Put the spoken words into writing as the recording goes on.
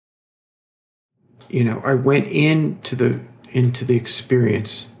I went into the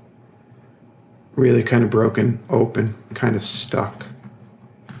experience really kind of broken open, kind of stuck.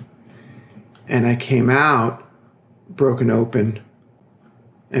 And I came out broken open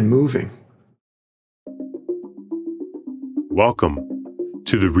and moving. Welcome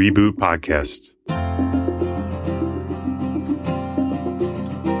to the Reboot Podcast.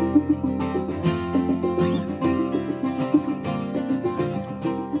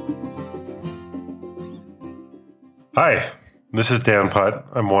 Hi, this is Dan Putt.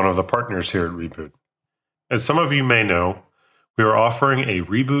 I'm one of the partners here at Reboot. As some of you may know, we are offering a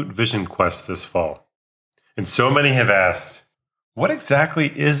Reboot Vision Quest this fall. And so many have asked, what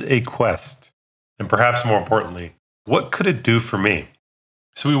exactly is a quest? And perhaps more importantly, what could it do for me?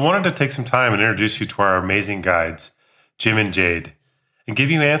 So we wanted to take some time and introduce you to our amazing guides, Jim and Jade, and give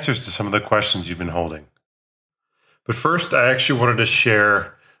you answers to some of the questions you've been holding. But first, I actually wanted to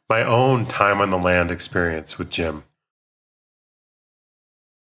share my own time on the land experience with Jim.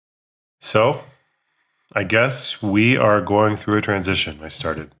 So, I guess we are going through a transition, I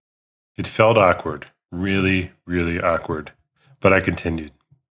started. It felt awkward, really, really awkward, but I continued.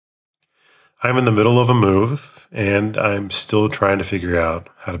 I'm in the middle of a move, and I'm still trying to figure out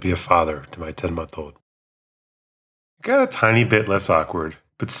how to be a father to my 10-month-old. It got a tiny bit less awkward,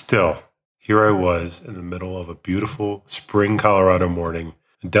 but still, here I was in the middle of a beautiful spring Colorado morning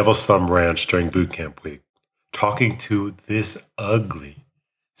in Devil's Thumb Ranch during boot camp week, talking to this ugly,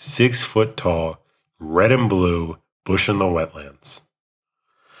 6-foot-tall, red and blue bush in the wetlands.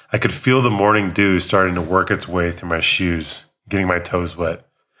 I could feel the morning dew starting to work its way through my shoes, getting my toes wet,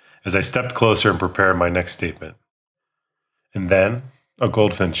 as I stepped closer and prepared my next statement. And then a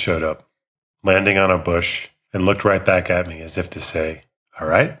goldfinch showed up, landing on a bush, and looked right back at me as if to say, "All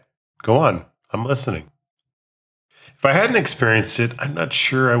right, go on, I'm listening." If I hadn't experienced it, I'm not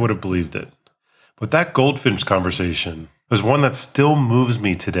sure I would have believed it. But that goldfinch conversation was one that still moves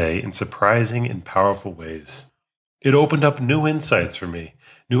me today in surprising and powerful ways. It opened up new insights for me,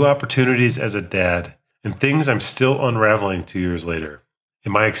 new opportunities as a dad, and things I'm still unraveling 2 years later.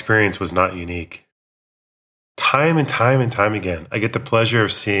 And my experience was not unique. Time and time again, I get the pleasure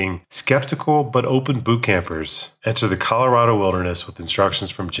of seeing skeptical but open boot campers enter the Colorado wilderness with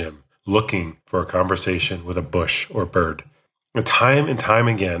instructions from Jim, looking for a conversation with a bush or bird. And time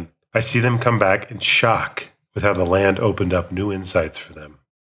again, I see them come back in shock with how the land opened up new insights for them,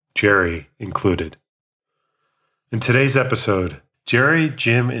 Jerry included. In today's episode, Jerry,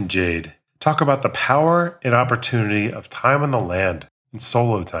 Jim, and Jade talk about the power and opportunity of time on the land and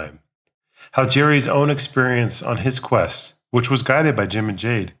solo time, how Jerry's own experience on his quest, which was guided by Jim and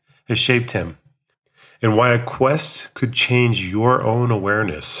Jade, has shaped him, and why a quest could change your own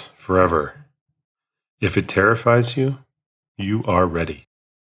awareness forever. If it terrifies you, you are ready.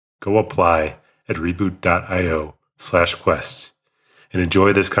 Go apply at reboot.io/quest and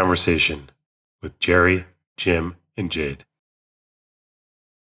enjoy this conversation with Jerry, Jim, and Jade.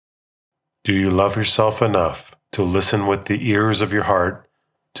 Do you love yourself enough to listen with the ears of your heart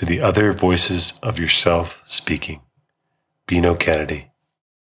to the other voices of yourself speaking? Bino Kennedy.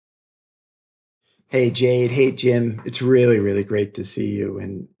 Hey, Jade. Hey, Jim. It's really, really great to see you.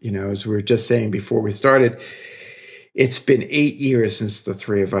 And, as we were just saying before we started, it's been 8 years since the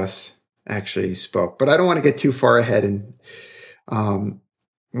three of us actually spoke. But I don't want to get too far ahead. And why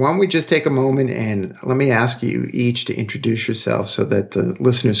don't we just take a moment and let me ask you each to introduce yourself so that the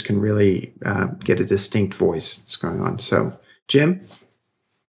listeners can really get a distinct voice that's going on. So, Jim?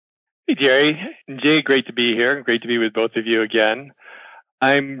 Hey, Jerry and Jay, great to be here. Great to be with both of you again.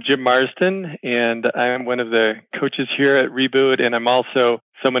 I'm Jim Marsden, and I'm one of the coaches here at Reboot, and I'm also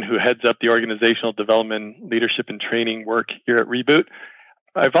someone who heads up the organizational development, leadership, and training work here at Reboot.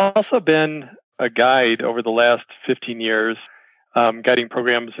 I've also been a guide over the last 15 years, guiding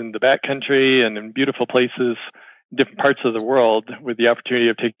programs in the backcountry and in beautiful places, different parts of the world, with the opportunity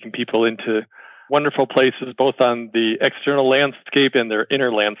of taking people into wonderful places, both on the external landscape and their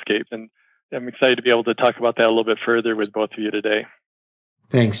inner landscape. And I'm excited to be able to talk about that a little bit further with both of you today.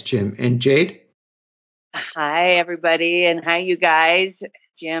 Thanks, Jim. And Jade? Hi, everybody, and hi, you guys,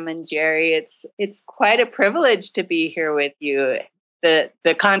 Jim and Jerry. It's quite a privilege to be here with you. The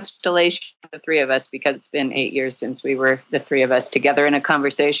constellation of the three of us, because it's been 8 years since we were the three of us together in a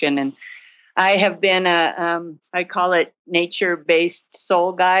conversation. And I have been I call it nature-based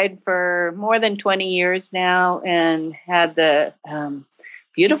soul guide for more than 20 years now, and had the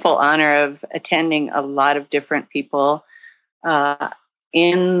beautiful honor of attending a lot of different people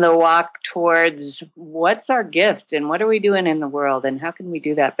in the walk towards what's our gift and what are we doing in the world and how can we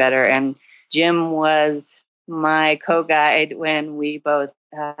do that better. And Jim was my co-guide when we both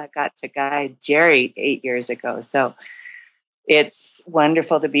got to guide Jerry 8 years ago. So it's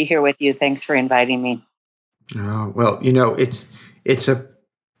wonderful to be here with you. Thanks for inviting me. Oh, well, it's a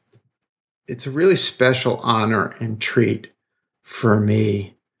really special honor and treat for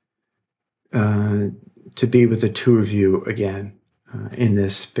me to be with the two of you again in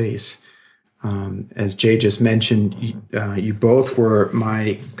this space. As Jay just mentioned, you both were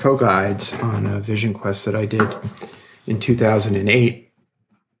my co-guides on a vision quest that I did in 2008.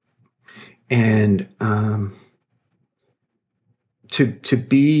 And to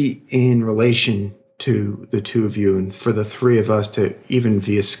be in relation to the two of you, and for the three of us to, even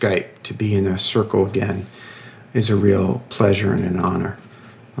via Skype, to be in a circle again is a real pleasure and an honor.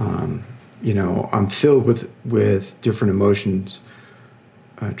 I'm filled with different emotions,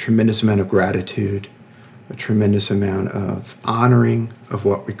 a tremendous amount of gratitude, a tremendous amount of honoring of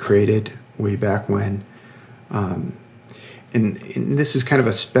what we created way back when. And this is kind of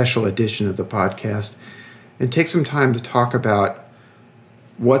a special edition of the podcast, and take some time to talk about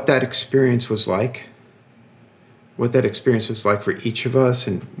what that experience was like, for each of us,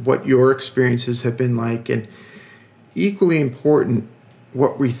 and what your experiences have been like, and equally important,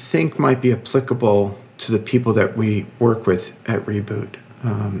 what we think might be applicable to the people that we work with at Reboot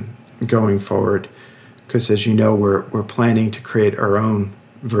going forward. Because as you know, we're planning to create our own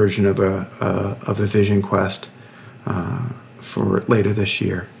version of a vision quest for later this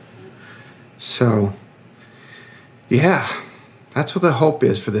year. So, yeah, that's what the hope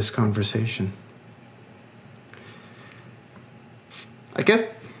is for this conversation. I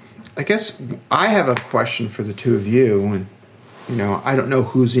guess I have a question for the two of you, and I don't know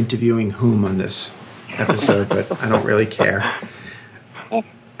who's interviewing whom on this episode, but I don't really care.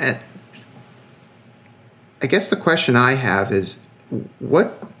 And I guess the question I have is,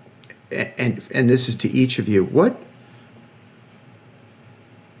 what, and this is to each of you, what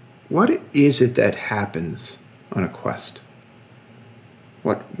is it that happens on a quest?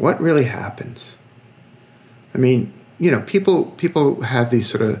 What really happens? I mean, people have these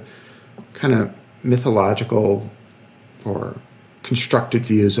sort of kind of mythological or constructed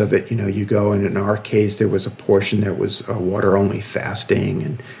views of it. You go, and in our case, there was a portion that was water-only fasting,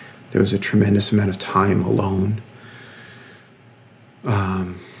 and there was a tremendous amount of time alone.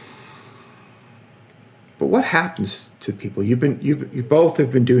 But what happens to people? You both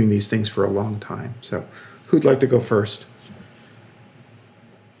have been doing these things for a long time. So, who'd like to go first?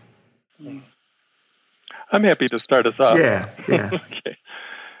 I'm happy to start us off. Yeah. Okay.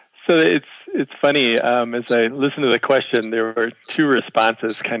 So it's funny, as I listened to the question, there were two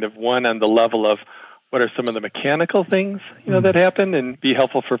responses, kind of one on the level of what are some of the mechanical things, that happen, and be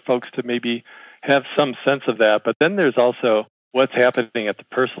helpful for folks to maybe have some sense of that. But then there's also what's happening at the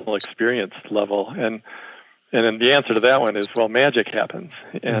personal experience level. And then the answer to that one is, well, magic happens.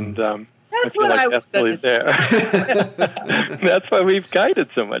 And that's what I was going to say. That's why we've guided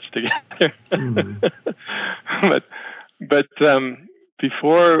so much together. But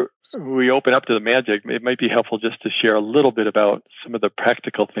before we open up to the magic, it might be helpful just to share a little bit about some of the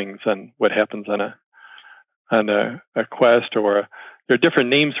practical things on what happens on a quest, or there are different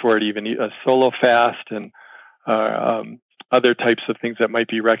names for it, even a solo fast, and other types of things that might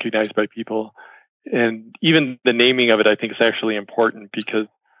be recognized by people. And even the naming of it, I think, is actually important, because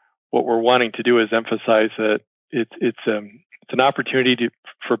what we're wanting to do is emphasize that it's an opportunity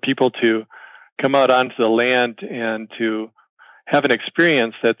for people to come out onto the land and to have an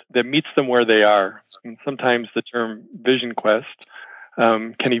experience that meets them where they are. And sometimes the term vision quest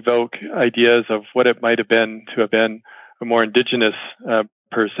can evoke ideas of what it might have been to have been a more indigenous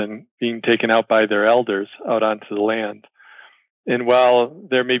person being taken out by their elders out onto the land. And while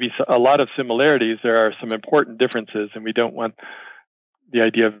there may be a lot of similarities, there are some important differences, and we don't want the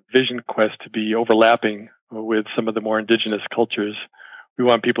idea of vision quest to be overlapping with some of the more indigenous cultures. We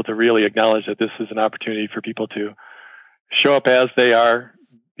want people to really acknowledge that this is an opportunity for people to show up as they are,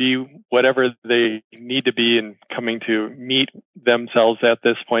 be whatever they need to be, and coming to meet themselves at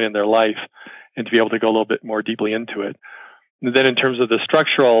this point in their life, and to be able to go a little bit more deeply into it. And then in terms of the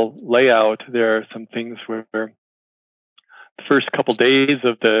structural layout, there are some things where the first couple days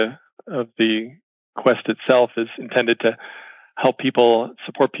of the quest itself is intended to help people,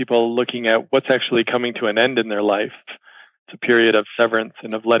 support people looking at what's actually coming to an end in their life. It's a period of severance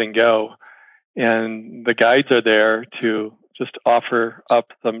and of letting go. And the guides are there to just offer up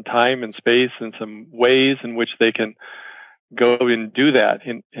some time and space and some ways in which they can go and do that,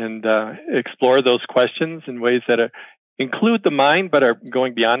 and explore those questions in ways that include the mind, but are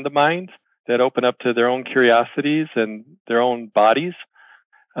going beyond the mind, that open up to their own curiosities and their own bodies.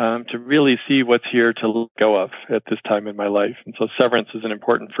 to really see what's here to let go of at this time in my life. And so severance is an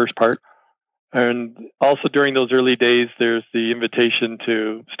important first part. And also during those early days, there's the invitation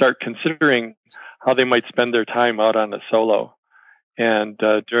to start considering how they might spend their time out on a solo. And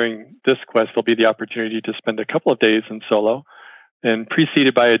during this quest, there'll be the opportunity to spend a couple of days in solo, and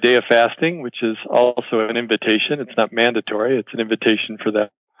preceded by a day of fasting, which is also an invitation. It's not mandatory. It's an invitation for that.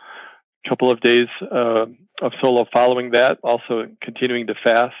 A couple of days of solo following that, also continuing to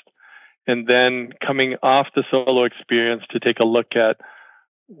fast, and then coming off the solo experience to take a look at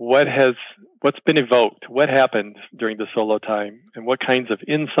what's been evoked, what happened during the solo time, and what kinds of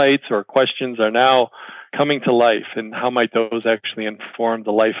insights or questions are now coming to life, and how might those actually inform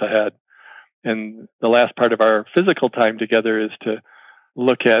the life ahead. And the last part of our physical time together is to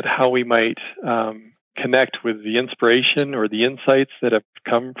look at how we might connect with the inspiration or the insights that have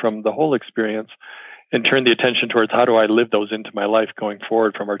come from the whole experience, and turn the attention towards how do I live those into my life going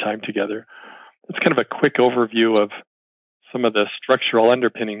forward from our time together. It's kind of a quick overview of some of the structural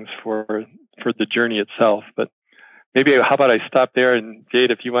underpinnings for the journey itself. But maybe how about I stop there, and Jade,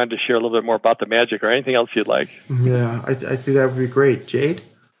 if you wanted to share a little bit more about the magic or anything else you'd like. Yeah, I think that would be great. Jade?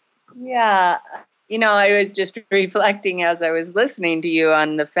 Yeah. I was just reflecting as I was listening to you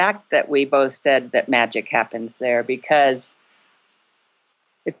on the fact that we both said that magic happens there, because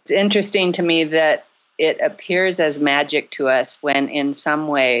it's interesting to me that it appears as magic to us when in some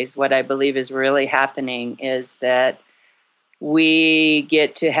ways what I believe is really happening is that we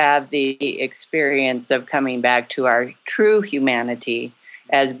get to have the experience of coming back to our true humanity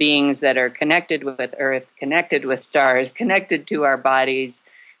as beings that are connected with Earth, connected with stars, connected to our bodies,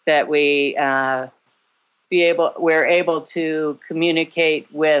 that we're able to communicate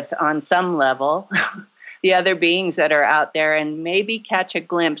with on some level the other beings that are out there, and maybe catch a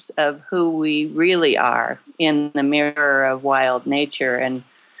glimpse of who we really are in the mirror of wild nature. And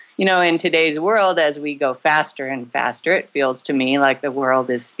in today's world, as we go faster and faster, it feels to me like the world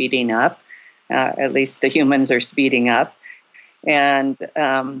is speeding up. At least the humans are speeding up, and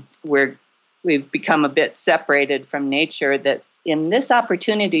we've become a bit separated from nature. That in this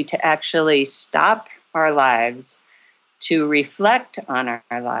opportunity to actually stop our lives, to reflect on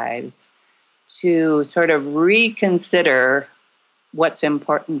our lives, to sort of reconsider what's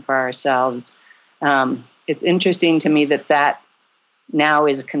important for ourselves. It's interesting to me that now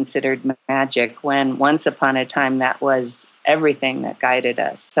is considered magic, when once upon a time that was everything that guided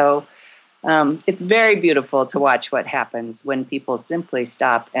us. So it's very beautiful to watch what happens when people simply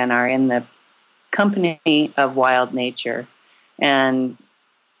stop and are in the company of wild nature and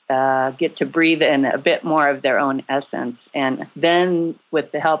get to breathe in a bit more of their own essence. And then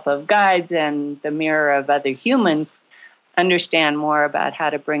with the help of guides and the mirror of other humans, understand more about how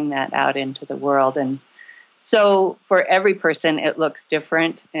to bring that out into the world. And so for every person, it looks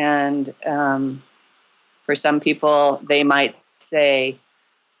different. And for some people, they might say,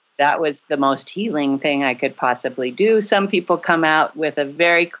 that was the most healing thing I could possibly do. Some people come out with a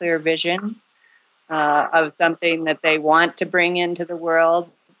very clear vision of something that they want to bring into the world.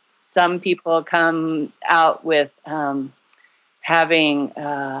 Some people come out with having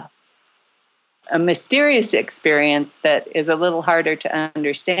a mysterious experience that is a little harder to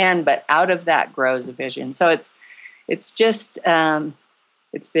understand, but out of that grows a vision. So it's just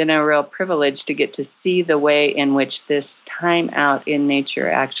it's been a real privilege to get to see the way in which this time out in nature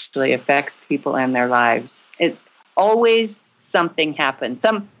actually affects people and their lives. It always something happens.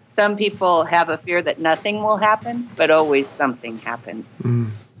 Some people have a fear that nothing will happen, but always something happens.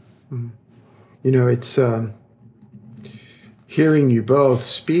 It's hearing you both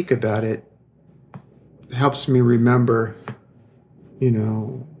speak about it helps me remember,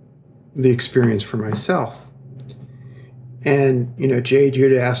 the experience for myself. And, Jade,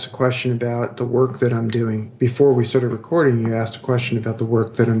 you had asked a question about the work that I'm doing. Before we started recording, you asked a question about the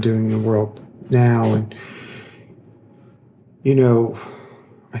work that I'm doing in the world now. And,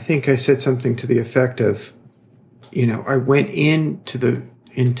 I think I said something to the effect of, I went into the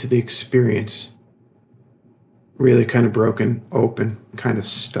experience really kind of broken open, kind of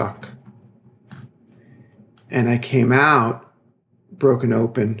stuck. And I came out broken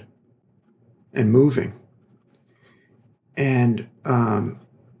open and moving. And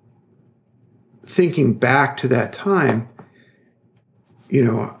thinking back to that time,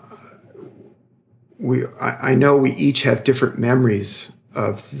 I know we each have different memories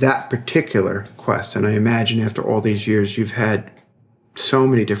of that particular quest. And I imagine after all these years, you've had so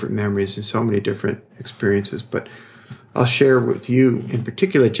many different memories and so many different experiences. But I'll share with you in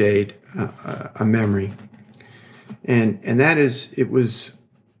particular, Jade, a memory. And that is, it was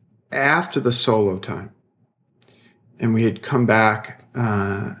after the solo time. and we had come back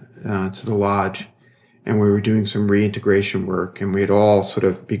to the lodge, and we were doing some reintegration work, and we had all sort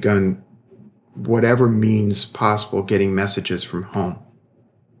of begun whatever means possible getting messages from home.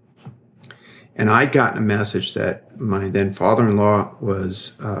 And I'd gotten a message that my then father-in-law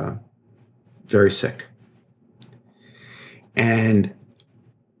was very sick. And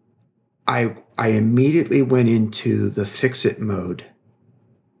I immediately went into the fix-it mode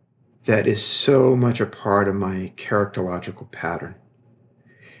that is so much a part of my characterological pattern.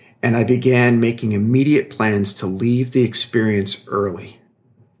 And I began making immediate plans to leave the experience early.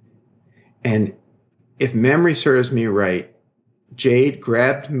 And if memory serves me right, Jade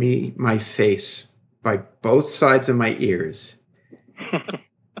grabbed my face by both sides of my ears.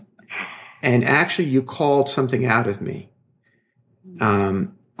 And actually, you called something out of me.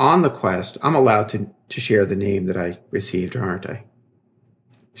 On the quest, I'm allowed to share the name that I received, aren't I?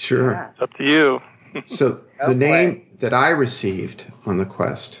 Sure. Yeah. It's up to you. So the name that I received on the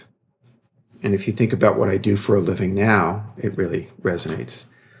quest, and if you think about what I do for a living now, it really resonates,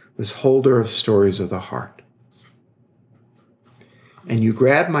 was Holder of Stories of the Heart. And you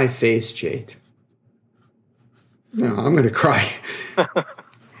grabbed my face, Jade. No, I'm going to cry.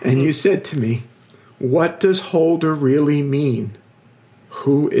 And you said to me, "What does Holder really mean?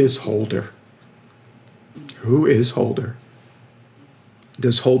 Who is Holder? Who is Holder?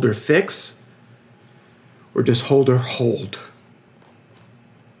 Does Holder fix, or does Holder hold?"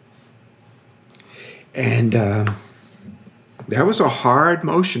 And that was a hard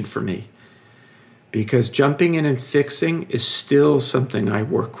motion for me, because jumping in and fixing is still something I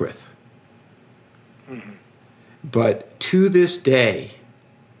work with. Mm-hmm. But to this day,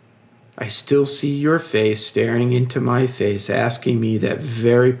 I still see your face staring into my face, asking me that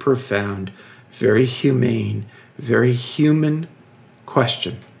very profound, very humane, very human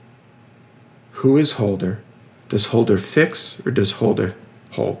question. Who is Holder? Does Holder fix, or does Holder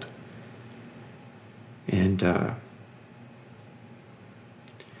hold? And,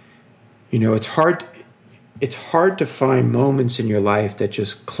 it's hard to find moments in your life that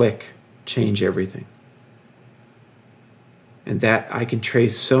just click, change everything. And that I can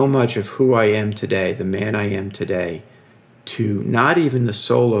trace so much of who I am today, the man I am today, to not even the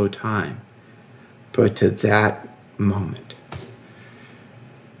solo time, but to that moment.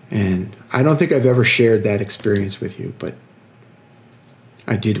 And I don't think I've ever shared that experience with you, but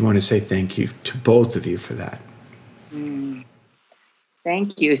I did want to say thank you to both of you for that.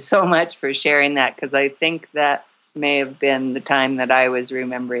 Thank you so much for sharing that, because I think that may have been the time that I was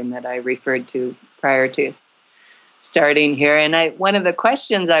remembering that I referred to prior to starting here. And one of the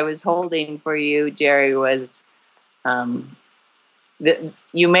questions I was holding for you, Jerry, was that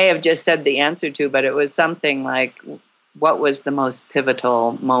you may have just said the answer to, but it was something like, what was the most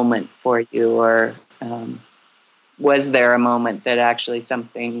pivotal moment for you? Or was there a moment that actually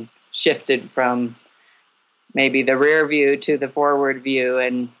something shifted from maybe the rear view to the forward view?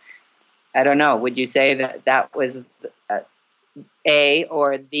 And I don't know, would you say that was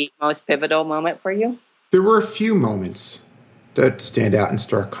or the most pivotal moment for you? There were a few moments that stand out in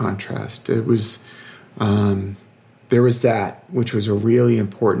stark contrast. It was, there was that, which was a really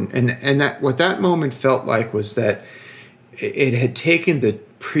important, and that what that moment felt like was that it had taken the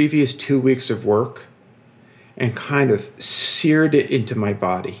previous 2 weeks of work and kind of seared it into my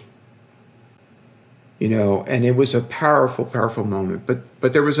body. And it was a powerful, powerful moment.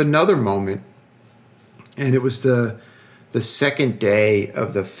 But there was another moment, and it was the second day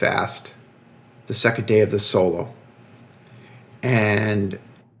of the fast, the second day of the solo. And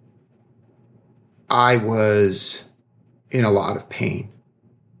I was in a lot of pain.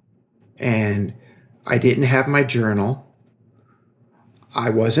 And I didn't have my journal. I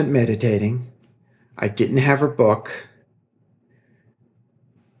wasn't meditating. I didn't have a book.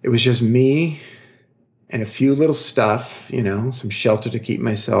 It was just me and a few little stuff, some shelter to keep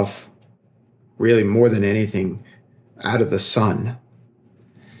myself, really more than anything, out of the sun.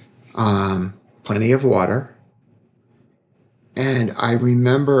 Plenty of water. And I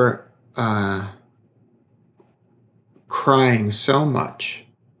remember crying so much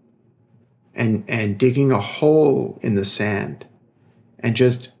and digging a hole in the sand and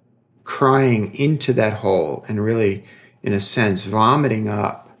just crying into that hole and really, in a sense, vomiting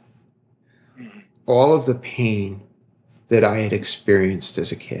up all of the pain that I had experienced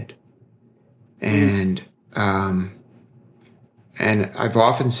as a kid. And I've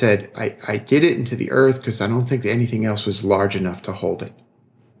often said I did it into the earth because I don't think that anything else was large enough to hold it.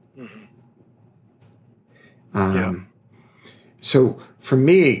 So for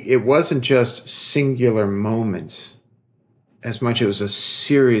me, it wasn't just singular moments as much as it was a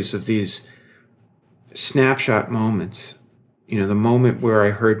series of these snapshot moments. The moment where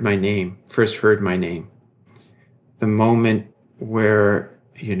I first heard my name, the moment where,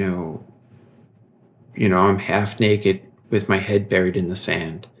 I'm half naked with my head buried in the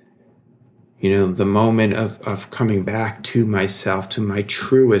sand. The moment of coming back to myself, to my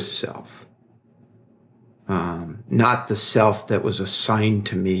truest self. Not the self that was assigned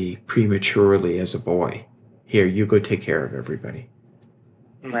to me prematurely as a boy. Here, you go take care of everybody.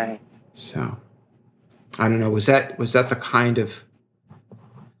 Right. So, I don't know. Was that the kind of...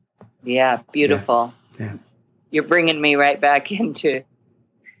 Yeah, beautiful. Yeah. You're bringing me right back into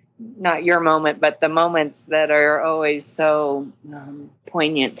not your moment, but the moments that are always so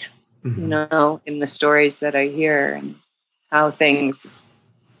poignant, Mm-hmm. in the stories that I hear, and how things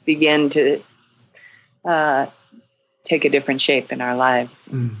begin to take a different shape in our lives.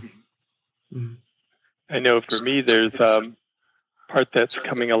 Mm-hmm. I know for me, there's part that's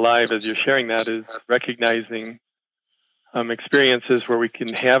coming alive as you're sharing that is recognizing experiences where we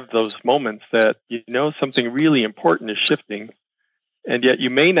can have those moments that something really important is shifting, and yet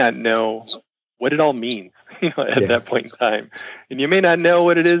you may not know what it all means at that point in time, and you may not know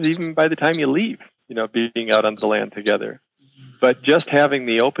what it is even by the time you leave, being out on the land together. But just having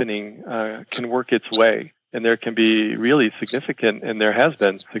the opening can work its way, and there can be really significant, and there has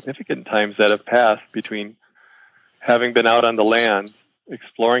been significant times that have passed between having been out on the land,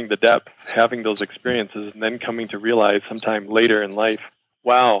 exploring the depths, having those experiences, and then coming to realize sometime later in life,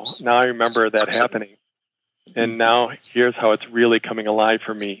 wow, now I remember that happening. And now here's how it's really coming alive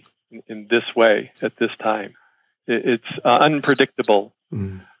for me in this way at this time. It's unpredictable.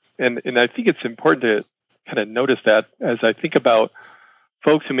 And I think it's important to kind of notice that as I think about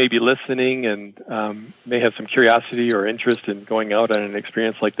folks who may be listening and may have some curiosity or interest in going out on an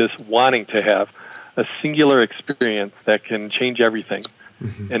experience like this, wanting to have a singular experience that can change everything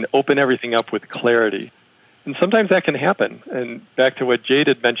and open everything up with clarity. And sometimes that can happen. And back to what Jade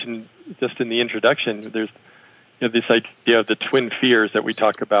had mentioned just in the introduction, there's this idea of the twin fears that we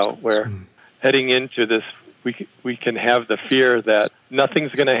talk about, where heading into this, we can have the fear that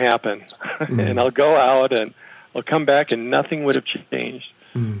nothing's going to happen, and I'll go out and I'll come back and nothing would have changed.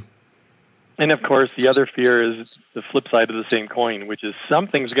 And of course, the other fear is the flip side of the same coin, which is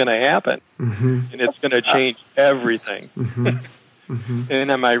something's going to happen, and it's going to change everything. And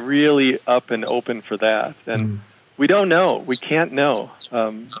am I really up and open for that? And we don't know. We can't know.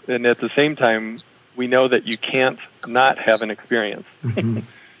 And at the same time, we know that you can't not have an experience.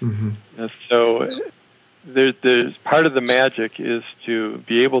 So there's part of the magic is to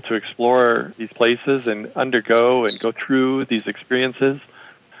be able to explore these places and undergo and go through these experiences,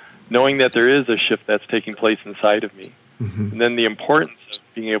 knowing that there is a shift that's taking place inside of me. And then the importance of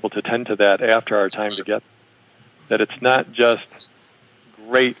being able to tend to that after our time together. That it's not just,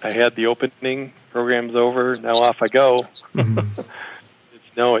 great, I had the opening, program's over, now off I go.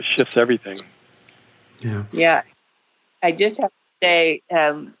 No, it shifts everything. Yeah. I just have to say,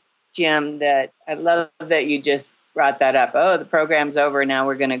 Jim, that I love that you just brought that up. Oh, the program's over, now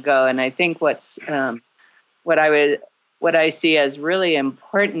we're going to go. And I think what I see as really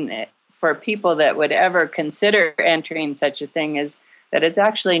important for people that would ever consider entering such a thing is that it's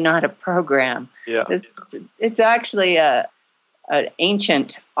actually not a program. Yeah. It's actually an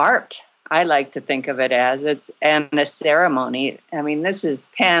ancient art. I like to think of it as and a ceremony. I mean, this is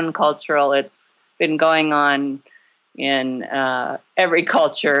pan-cultural. It's been going on in every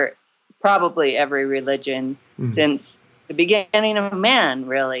culture, probably every religion, since the beginning of man,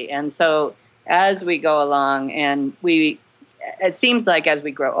 really. And so as we go along, and it seems like as we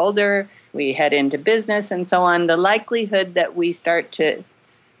grow older, we head into business and so on, the likelihood that we start to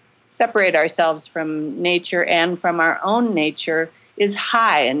separate ourselves from nature and from our own nature is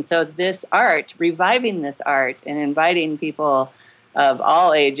high. And so this art, reviving this art and inviting people of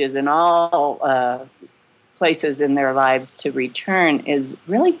all ages and all places in their lives to return is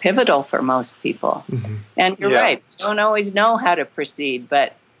really pivotal for most people. And you're right, they don't always know how to proceed,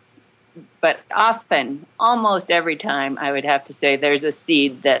 but often, almost every time, I would have to say there's a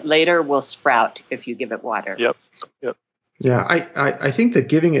seed that later will sprout if you give it water. Yep. Yeah, I think the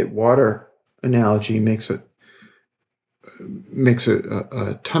giving it water analogy makes a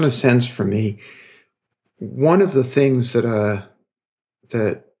ton of sense for me. One of the things that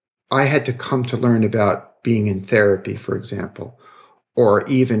I had to come to learn about being in therapy, for example, or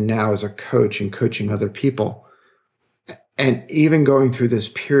even now as a coach and coaching other people, and even going through this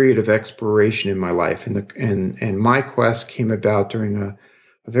period of exploration in my life, and my quest came about during a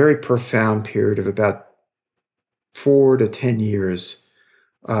very profound period of about 4 to 10 years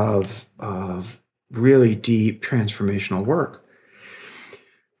of really deep transformational work.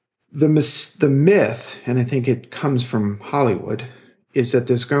 The myth, and I think it comes from Hollywood, is that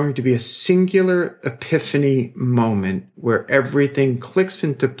there's going to be a singular epiphany moment where everything clicks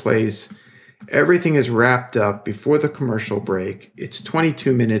into place. Everything is wrapped up before the commercial break. It's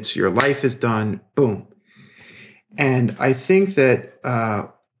 22 minutes. Your life is done. Boom. And I think that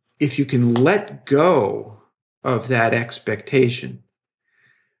if you can let go of that expectation,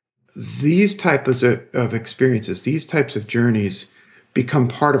 these types of experiences, these types of journeys become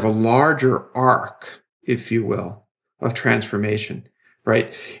part of a larger arc, if you will, of transformation,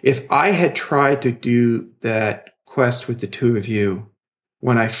 right? If I had tried to do that quest with the two of you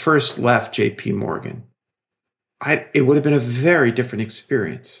when I first left JP Morgan, it would have been a very different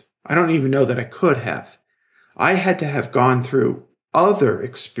experience. I don't even know that I could have. I had to have gone through other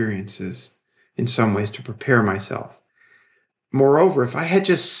experiences in some ways to prepare myself. Moreover, if I had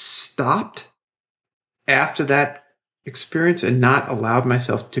just stopped after that experience and not allowed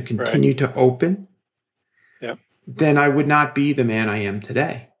myself to continue to open, then I would not be the man I am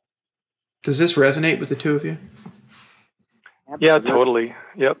today. Does this resonate with the two of you? Yeah, totally.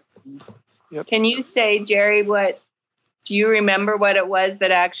 Yep. Can you say, Jerry, do you remember what it was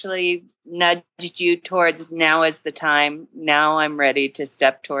that actually nudged you towards now is the time, now I'm ready to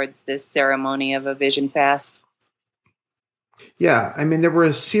step towards this ceremony of a vision fast? Yeah, I mean, there were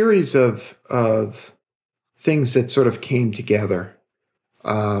a series of things that sort of came together.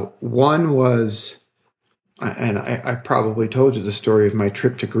 One was, and I probably told you the story of my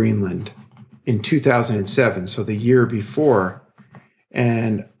trip to Greenland in 2007, so the year before.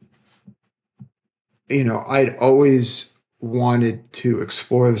 And, I'd always wanted to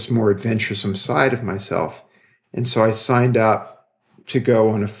explore this more adventuresome side of myself. And so I signed up to go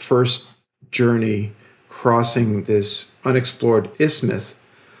on a first journey crossing this unexplored isthmus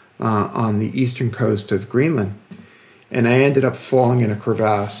on the eastern coast of Greenland. And I ended up falling in a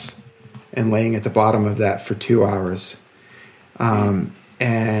crevasse and laying at the bottom of that for 2 hours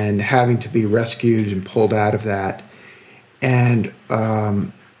and having to be rescued and pulled out of that. And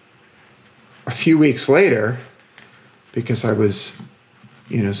a few weeks later, because I was,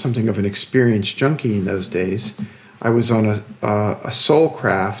 something of an experienced junkie in those days, I was on a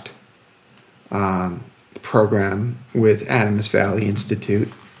Soulcraft program with Animas Valley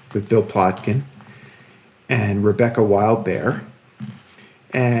Institute with Bill Plotkin and Rebecca Wildbear.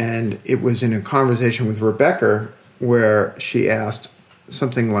 And it was in a conversation with Rebecca where she asked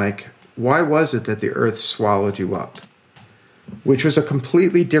something like, why was it that the earth swallowed you up? Which was a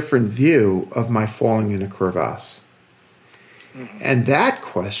completely different view of my falling in a crevasse. Mm-hmm. And that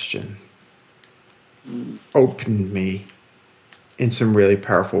question opened me in some really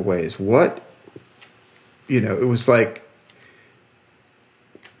powerful ways. It was like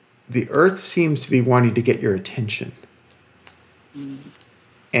the earth seems to be wanting to get your attention. Mm-hmm.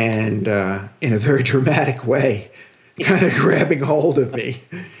 And in a very dramatic way, kind of grabbing hold of me.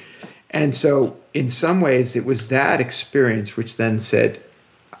 And so in some ways, it was that experience which then said,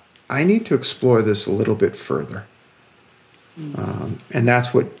 I need to explore this a little bit further. Mm-hmm. And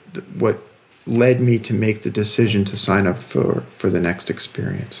that's what led me to make the decision to sign up for the next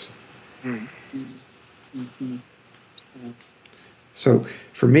experience. Mm-hmm. Mm-hmm. So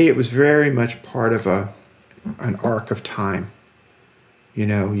for me, it was very much part of an arc of time.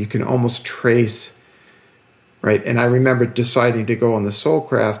 You can almost trace, right? And I remember deciding to go on the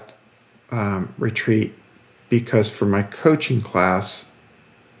Soulcraft retreat because for my coaching class,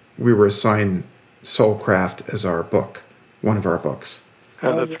 we were assigned Soulcraft as our book, one of our books.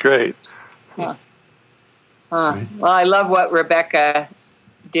 Oh, that's great. Huh. Right. Well, I love what Rebecca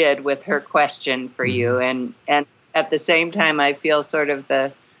did with her question for mm-hmm. you. And at the same time, I feel sort of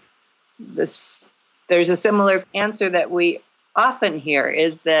there's a similar answer that we often hear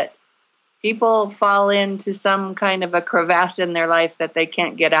is that people fall into some kind of a crevasse in their life that they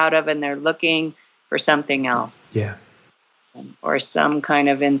can't get out of, and they're looking for something else. Yeah. Or some kind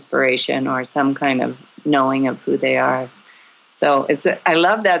of inspiration or some kind of knowing of who they are. So I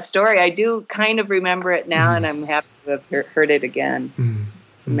love that story. I do kind of remember it now, and I'm happy to have heard it again.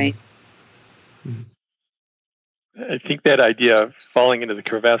 It's amazing. I think that idea of falling into the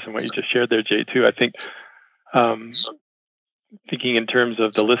crevasse and what you just shared there, Jade, too, I think thinking in terms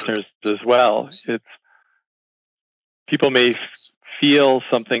of the listeners as well, people may feel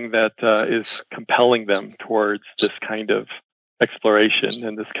something that is compelling them towards this kind of exploration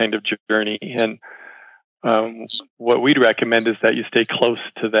and this kind of journey. And what we'd recommend is that you stay close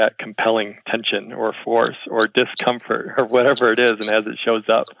to that compelling tension or force or discomfort or whatever it is, and as it shows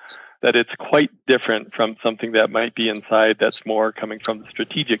up, that it's quite different from something that might be inside that's more coming from the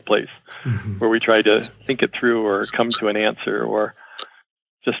strategic place, mm-hmm. where we try to think it through or come to an answer or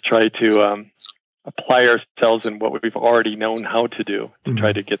just try to apply ourselves in what we've already known how to do to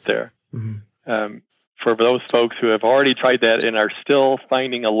try to get there. For those folks who have already tried that and are still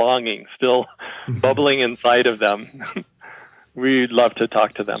finding a longing, still bubbling inside of them, we'd love to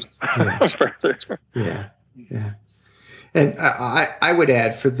talk to them further. Yeah. And I would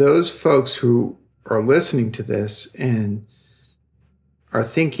add, for those folks who are listening to this and are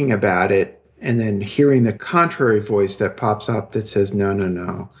thinking about it and then hearing the contrary voice that pops up that says,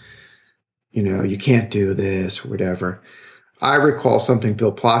 no, you can't do this or whatever. I recall something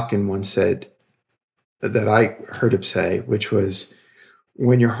Bill Plotkin once said that I heard him say, which was,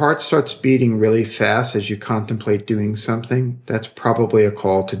 when your heart starts beating really fast as you contemplate doing something, that's probably a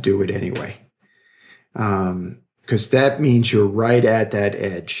call to do it anyway. Because that means you're right at that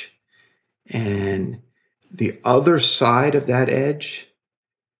edge. And the other side of that edge,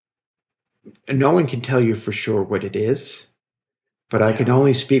 no one can tell you for sure what it is, but I can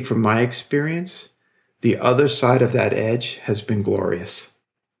only speak from my experience. The other side of that edge has been glorious.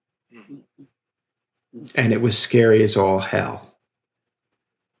 And it was scary as all hell,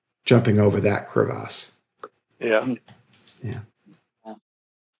 jumping over that crevasse. Yeah.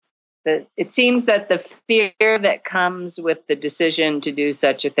 It seems that the fear that comes with the decision to do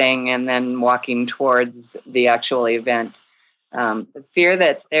such a thing and then walking towards the actual event, the fear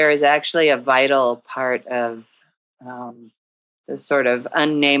that's there is actually a vital part of the sort of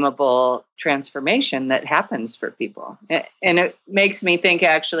unnameable transformation that happens for people. And it makes me think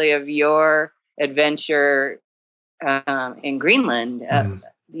actually of your adventure in Greenland,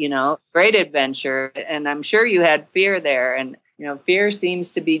 great adventure. And I'm sure you had fear there. And, fear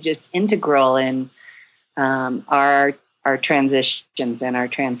seems to be just integral in our transitions and our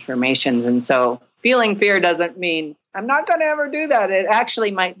transformations. And so feeling fear doesn't mean I'm not going to ever do that. It actually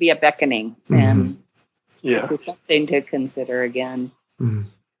might be a beckoning. And it's something to consider again.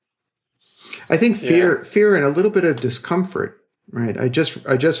 I think fear and a little bit of discomfort, right? I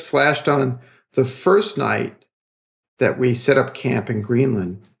just flashed on the first night that we set up camp in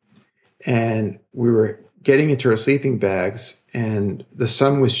Greenland, and we were getting into our sleeping bags, and the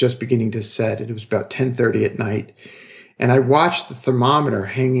sun was just beginning to set. It was about 10:30 at night, and I watched the thermometer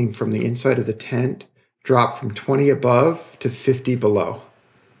hanging from the inside of the tent drop from 20 above to 50 below.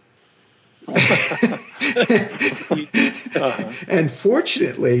 And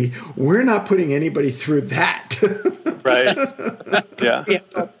fortunately, we're not putting anybody through that. Right. Yeah.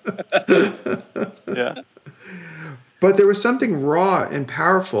 But there was something raw and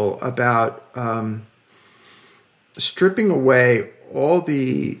powerful about stripping away all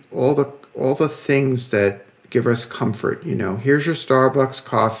the things that give us comfort. Here's your Starbucks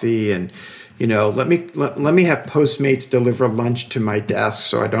coffee, and let me have Postmates deliver lunch to my desk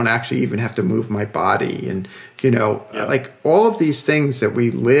so I don't actually even have to move my body. And, like all of these things that we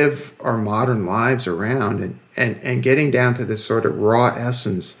live our modern lives around, and getting down to this sort of raw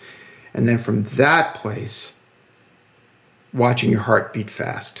essence. And then from that place, watching your heart beat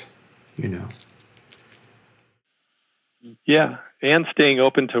fast, Yeah. And staying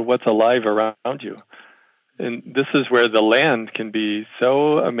open to what's alive around you. And this is where the land can be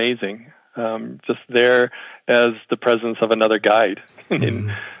so amazing. Just there as the presence of another guide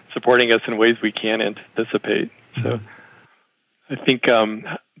in supporting us in ways we can't anticipate. So I think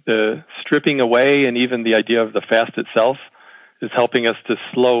the stripping away and even the idea of the fast itself is helping us to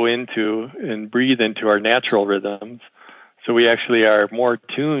slow into and breathe into our natural rhythms. So we actually are more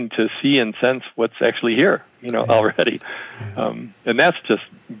tuned to see and sense what's actually here, already. And that's just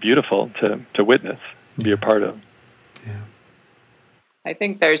beautiful to witness, be a part of. I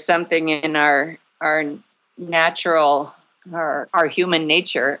think there's something in our natural, our human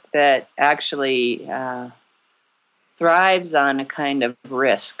nature that actually thrives on a kind of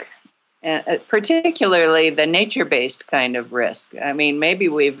risk, particularly the nature-based kind of risk. I mean, maybe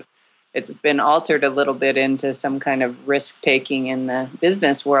it's been altered a little bit into some kind of risk-taking in the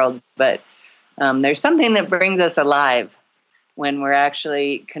business world, but there's something that brings us alive when we're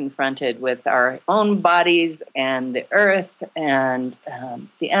actually confronted with our own bodies and the earth and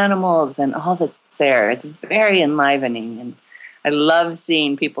the animals and all that's there. It's very enlivening, and I love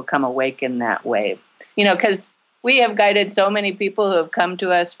seeing people come awake in that way. Because we have guided so many people who have come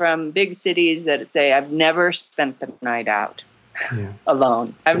to us from big cities that say, I've never spent the night out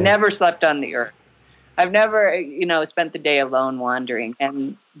alone. I've never slept on the earth. I've never, spent the day alone wandering.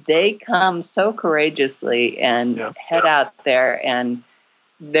 And they come so courageously and head out there, and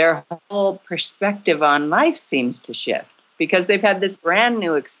their whole perspective on life seems to shift because they've had this brand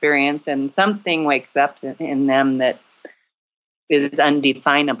new experience, and something wakes up in them that is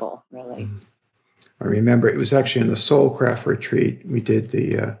undefinable, really. I remember it was actually on the Soulcraft retreat.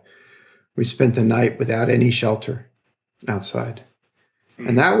 We spent the night without any shelter outside.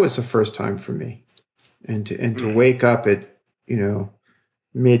 And that was the first time for me. And to wake up at,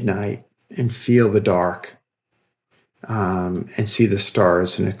 midnight and feel the dark, and see the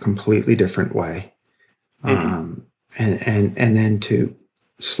stars in a completely different way. And then to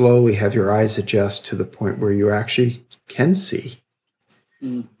slowly have your eyes adjust to the point where you actually can see.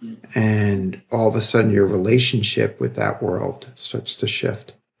 Mm-hmm. And all of a sudden your relationship with that world starts to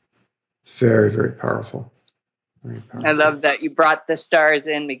shift. Very, very powerful. Very powerful. I love that you brought the stars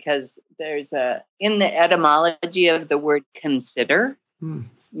in, because there's in the etymology of the word consider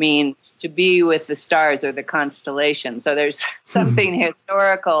means to be with the stars or the constellation. So there's something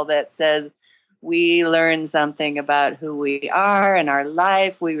historical that says we learn something about who we are and our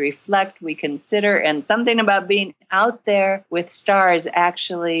life. We reflect, we consider, and something about being out there with stars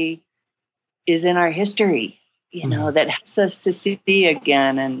actually is in our history, that helps us to see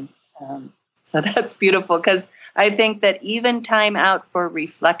again. And so that's beautiful, because I think that even time out for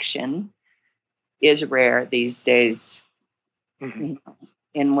reflection is rare these days.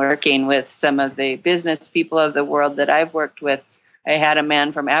 In working with some of the business people of the world that I've worked with, I had a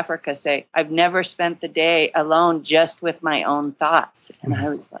man from Africa say, I've never spent the day alone just with my own thoughts. And I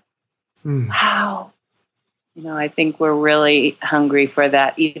was like, wow. I think we're really hungry for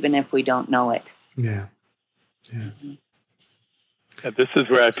that, even if we don't know it. Yeah. This is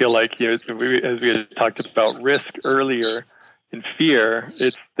where I feel like, as we had talked about risk earlier and fear,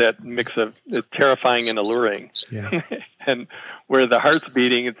 it's that mix of it's terrifying and alluring. Yeah. And where the heart's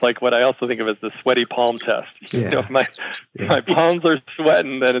beating, it's like what I also think of as the sweaty palm test. Yeah. My palms are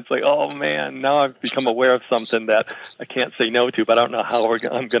sweating, then it's like, oh man, now I've become aware of something that I can't say no to, but I don't know how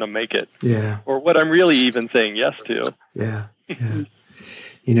I'm going to make it. Yeah. Or what I'm really even saying yes to. Yeah.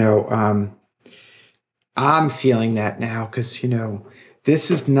 I'm feeling that now because,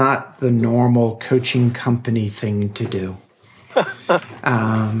 this is not the normal coaching company thing to do.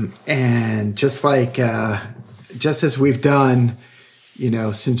 And just as we've done,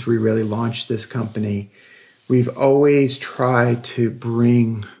 since we really launched this company, we've always tried to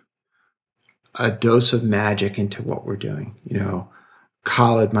bring a dose of magic into what we're doing.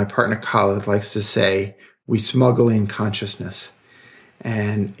 Khaled, my partner Khaled, likes to say, we smuggle in consciousness.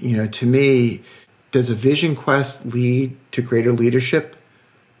 And, to me, does a vision quest lead to greater leadership?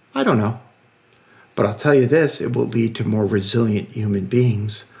 I don't know. But I'll tell you this, it will lead to more resilient human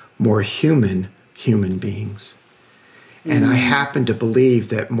beings, more human beings. And I happen to believe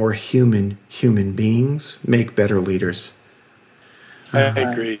that more human beings make better leaders. I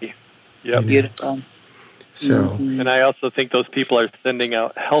agree. Yep. Beautiful. So, and I also think those people are sending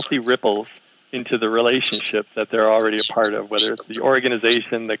out healthy ripples into the relationship that they're already a part of, whether it's the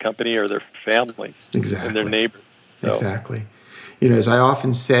organization, the company, or their family, and their neighbors. So. Exactly. As I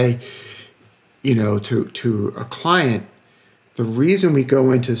often say, to a client, the reason we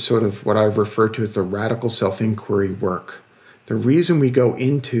go into sort of what I've referred to as the radical self-inquiry work, the reason we go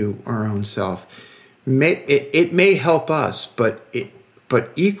into our own self, it may help us, but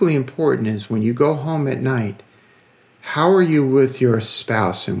equally important is when you go home at night, how are you with your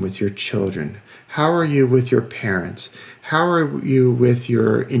spouse and with your children? How are you with your parents? How are you with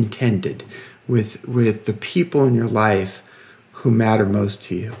your intended, with the people in your life who matter most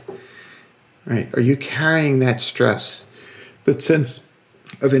to you? Right? Are you carrying that stress, that sense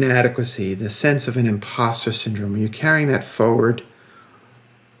of inadequacy, the sense of an imposter syndrome? Are you carrying that forward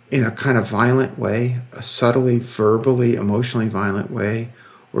in a kind of violent way, a subtly, verbally, emotionally violent way?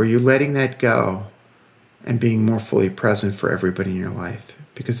 Or are you letting that go and being more fully present for everybody in your life?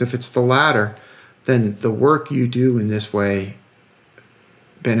 Because if it's the latter, then the work you do in this way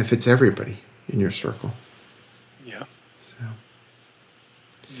benefits everybody in your circle. Yeah. So.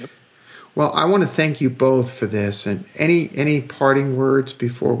 Yep. Well, I want to thank you both for this. And any parting words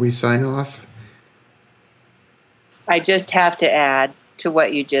before we sign off? I just have to add to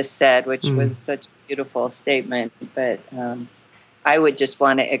what you just said, which was such a beautiful statement. But I would just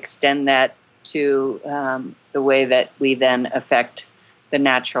want to extend that to the way that we then affect the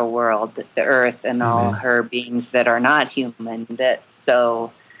natural world, the earth, and all her beings that are not human, that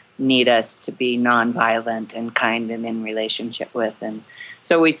so need us to be nonviolent and kind and in relationship with. And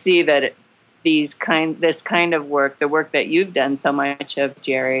so we see that this kind of work, the work that you've done so much of,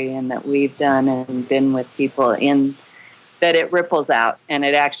 Jerry, and that we've done and been with people in, that it ripples out and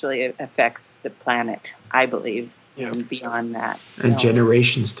it actually affects the planet, I believe, and beyond that. And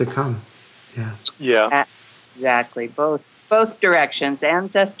generations to come. Yeah. Yeah. Exactly. Both directions,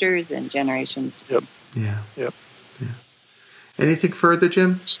 ancestors and generations to come. Yeah. Yep. Yeah. Anything further,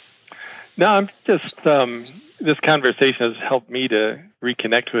 Jim? No, I'm just, this conversation has helped me to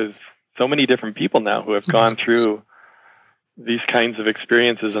reconnect with so many different people now who have gone through these kinds of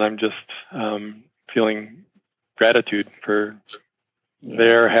experiences. And I'm just feeling gratitude for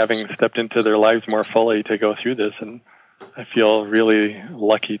their having stepped into their lives more fully to go through this. And I feel really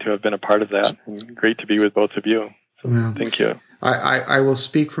lucky to have been a part of that, and great to be with both of you. So Well, thank you. I will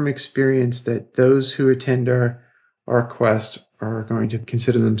speak from experience that those who attend our quest are going to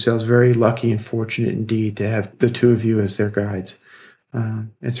consider themselves very lucky and fortunate indeed to have the two of you as their guides.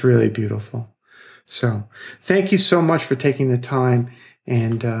 It's really beautiful. So thank you so much for taking the time,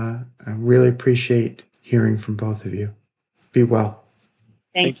 and I really appreciate hearing from both of you. Be well.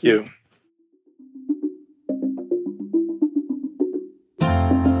 Thank you.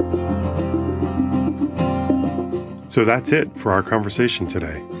 So that's it for our conversation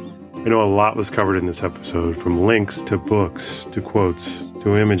today. I know a lot was covered in this episode, from links to books to quotes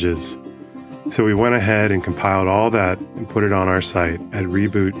to images. So we went ahead and compiled all that and put it on our site at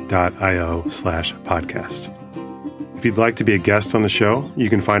reboot.io/podcast. If you'd like to be a guest on the show, you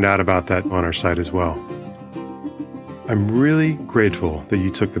can find out about that on our site as well. I'm really grateful that you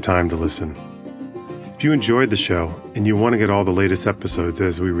took the time to listen. If you enjoyed the show and you want to get all the latest episodes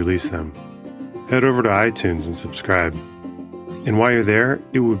as we release them, head over to iTunes and subscribe. And while you're there,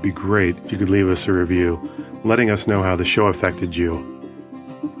 it would be great if you could leave us a review, letting us know how the show affected you.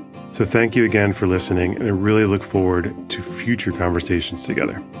 So thank you again for listening, and I really look forward to future conversations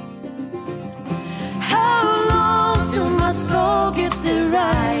together. How long till my soul gets it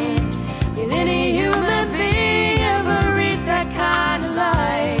right?